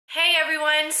Hey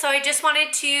everyone, so I just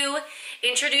wanted to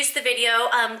introduce the video.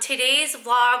 Today's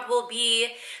vlog will be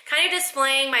kind of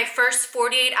displaying my first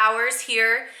 48 hours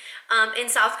here in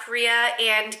South Korea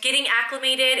and getting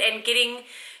acclimated and getting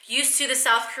used to the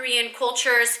South Korean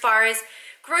culture as far as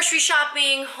grocery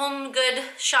shopping, home good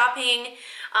shopping,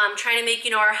 trying to make,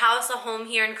 our house a home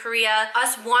here in Korea,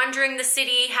 us wandering the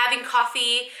city, having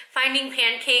coffee, finding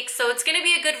pancakes. So it's gonna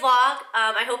be a good vlog.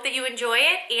 I hope that you enjoy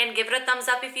it and give it a thumbs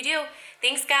up if you do.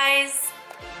 Thanks, guys.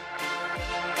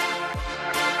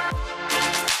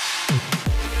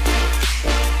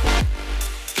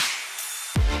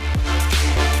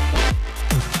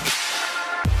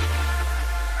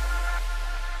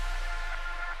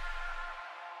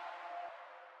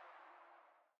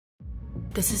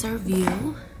 This is our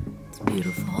view. It's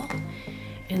beautiful.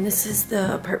 And this is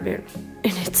the apartment,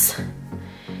 and it's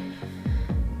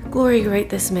glory right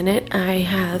this minute. I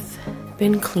have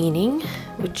been cleaning,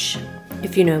 which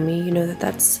if you know me, you know that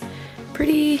that's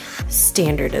pretty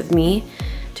standard of me.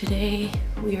 Today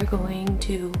we are going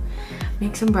to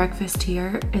make some breakfast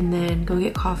here and then go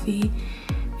get coffee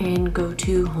and go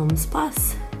to Homes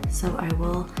Plus. So I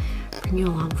will bring you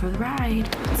along for the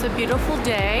ride. It's a beautiful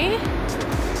day.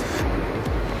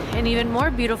 An even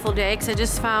more beautiful day because I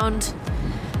just found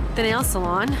the nail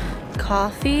salon.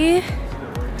 Coffee.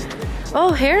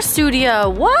 Oh, hair studio.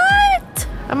 What?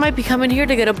 I might be coming here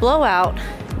to get a blowout.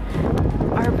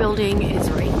 Our building is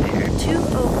right there,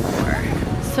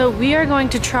 204. So we are going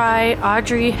to try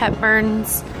Audrey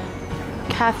Hepburn's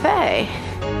cafe.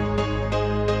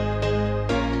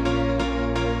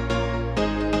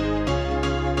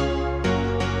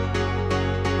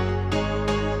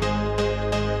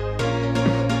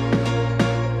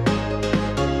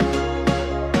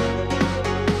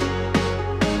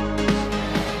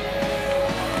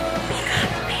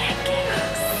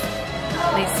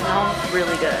 They smell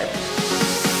really good.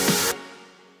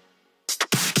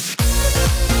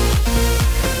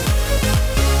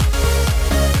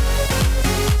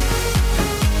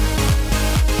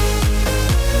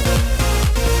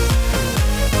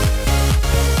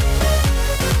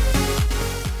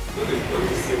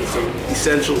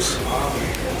 Essentials.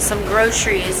 Some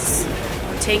groceries.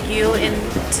 I'll take you in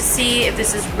to see if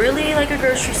this is really like a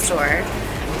grocery store.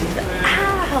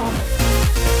 Ow!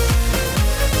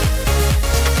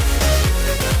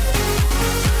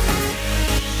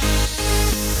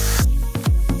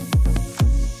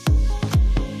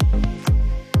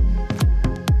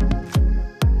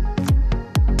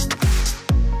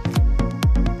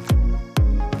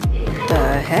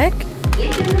 The heck?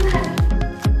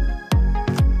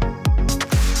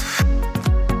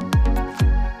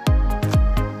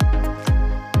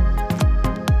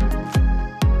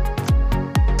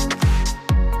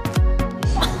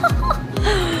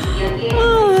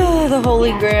 Oh, the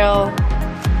Holy Grail.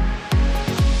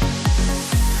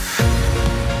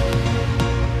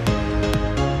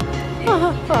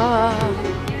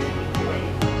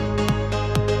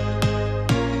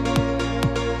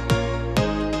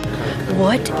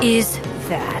 What is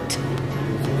that?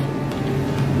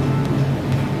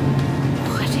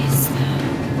 What is that?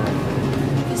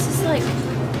 This is like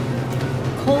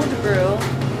cold brew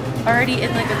already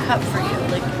in like a cup for you.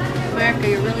 Like, America,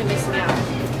 you're really missing out.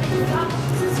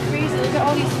 This is crazy. Look at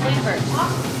all these flavors.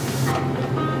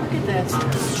 Look at this.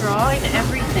 The straw and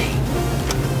everything.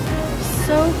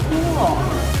 So cool.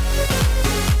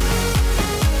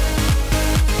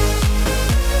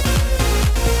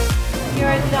 Here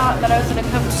I thought that I was going to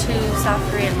come to South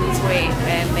Korea and lose weight,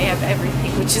 and they have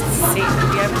everything, which is the same that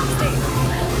we have in the States.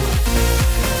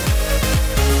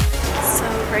 So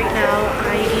right now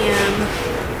I am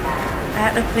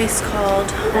at a place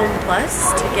called Home Plus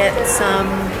to get some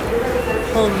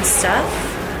home stuff.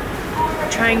 I'm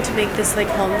trying to make this like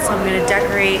home, so I'm going to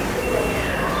decorate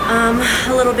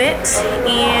a little bit,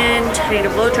 and I need a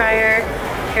blow dryer,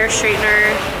 hair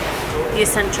straightener, the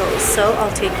essentials. So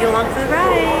I'll take you along for the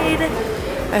ride.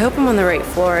 I hope I'm on the right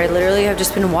floor. I literally have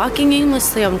just been walking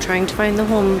aimlessly. I'm trying to find the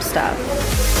home stuff.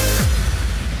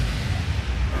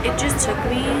 It just took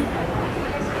me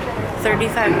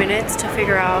 35 minutes to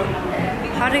figure out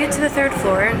how to get to the third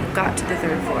floor. Got to the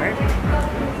third floor.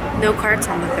 No carts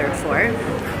on the third floor.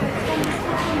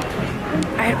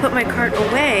 I had put my cart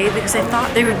away because I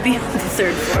thought they would be on the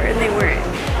third floor, and they weren't.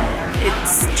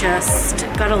 It's just,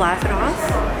 gotta laugh it off.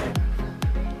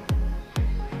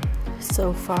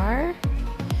 So far,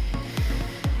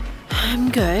 I'm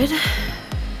good.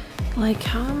 Like,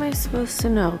 how am I supposed to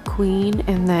know? Queen,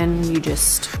 and then you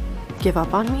just give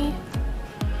up on me?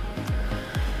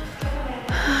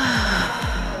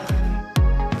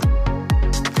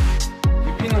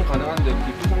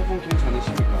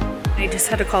 just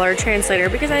had to call our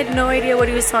translator because I had no idea what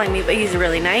he was telling me, but he's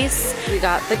really nice. We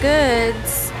got the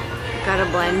goods. Got a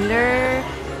blender,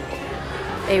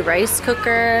 a rice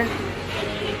cooker,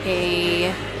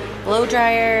 a blow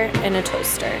dryer, and a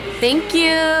toaster. Thank you.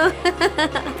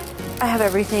 I have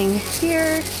everything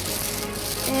here,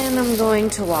 and I'm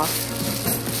going to walk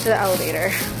to the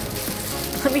elevator.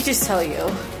 Let me just tell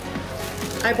you,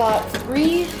 I bought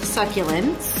 3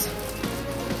 succulents.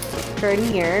 They're in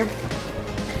here.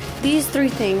 These 3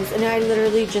 things, and I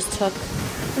literally just took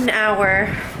an hour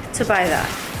to buy that.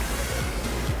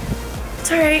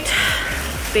 It's all right.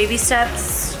 Baby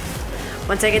steps.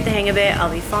 Once I get the hang of it, I'll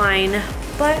be fine.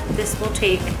 But this will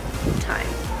take time,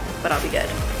 but I'll be good.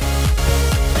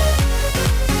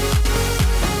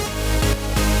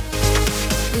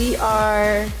 We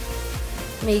are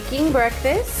making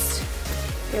breakfast.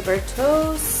 We have our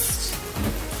toast,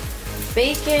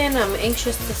 bacon. I'm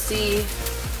anxious to see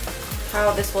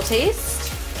how this will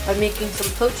taste. I'm making some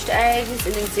poached eggs,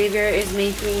 and Xavier is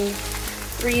making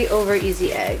 3 over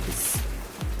easy eggs.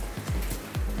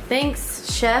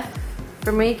 Thanks, chef,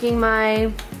 for making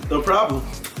my... No problem.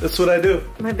 That's what I do.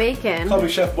 My bacon. Call me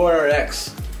Chef Boy or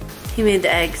X. He made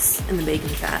the eggs and the bacon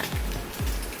fat.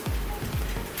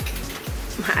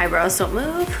 My eyebrows don't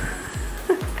move.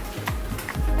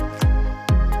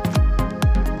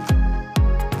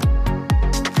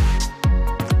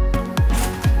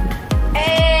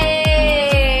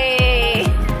 Hey!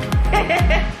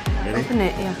 Open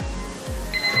it, yeah.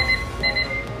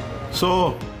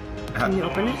 So, can you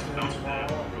open it?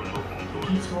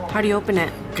 How do you open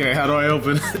it? Okay, how do I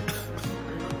open it?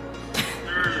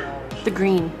 The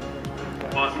green.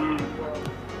 I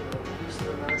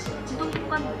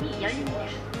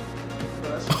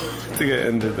think I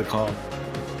ended the call.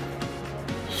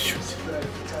 Here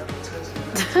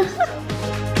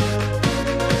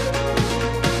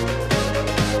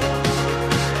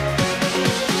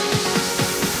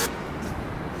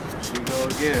we go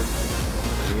again.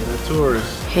 Being a tourist.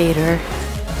 Hater.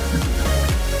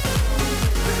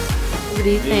 What do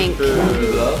you think?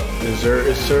 Dessert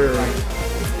is served.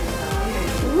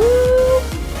 Woo!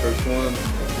 First one.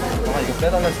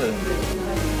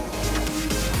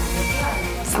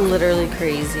 It's literally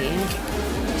crazy.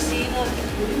 You see, look,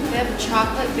 we have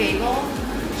chocolate bagel,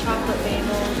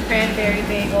 cranberry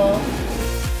bagel.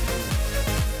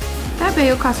 That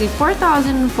bagel cost me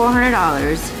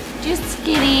 $4,400. Just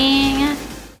kidding.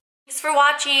 Thanks for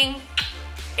watching.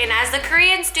 And as the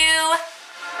Koreans do,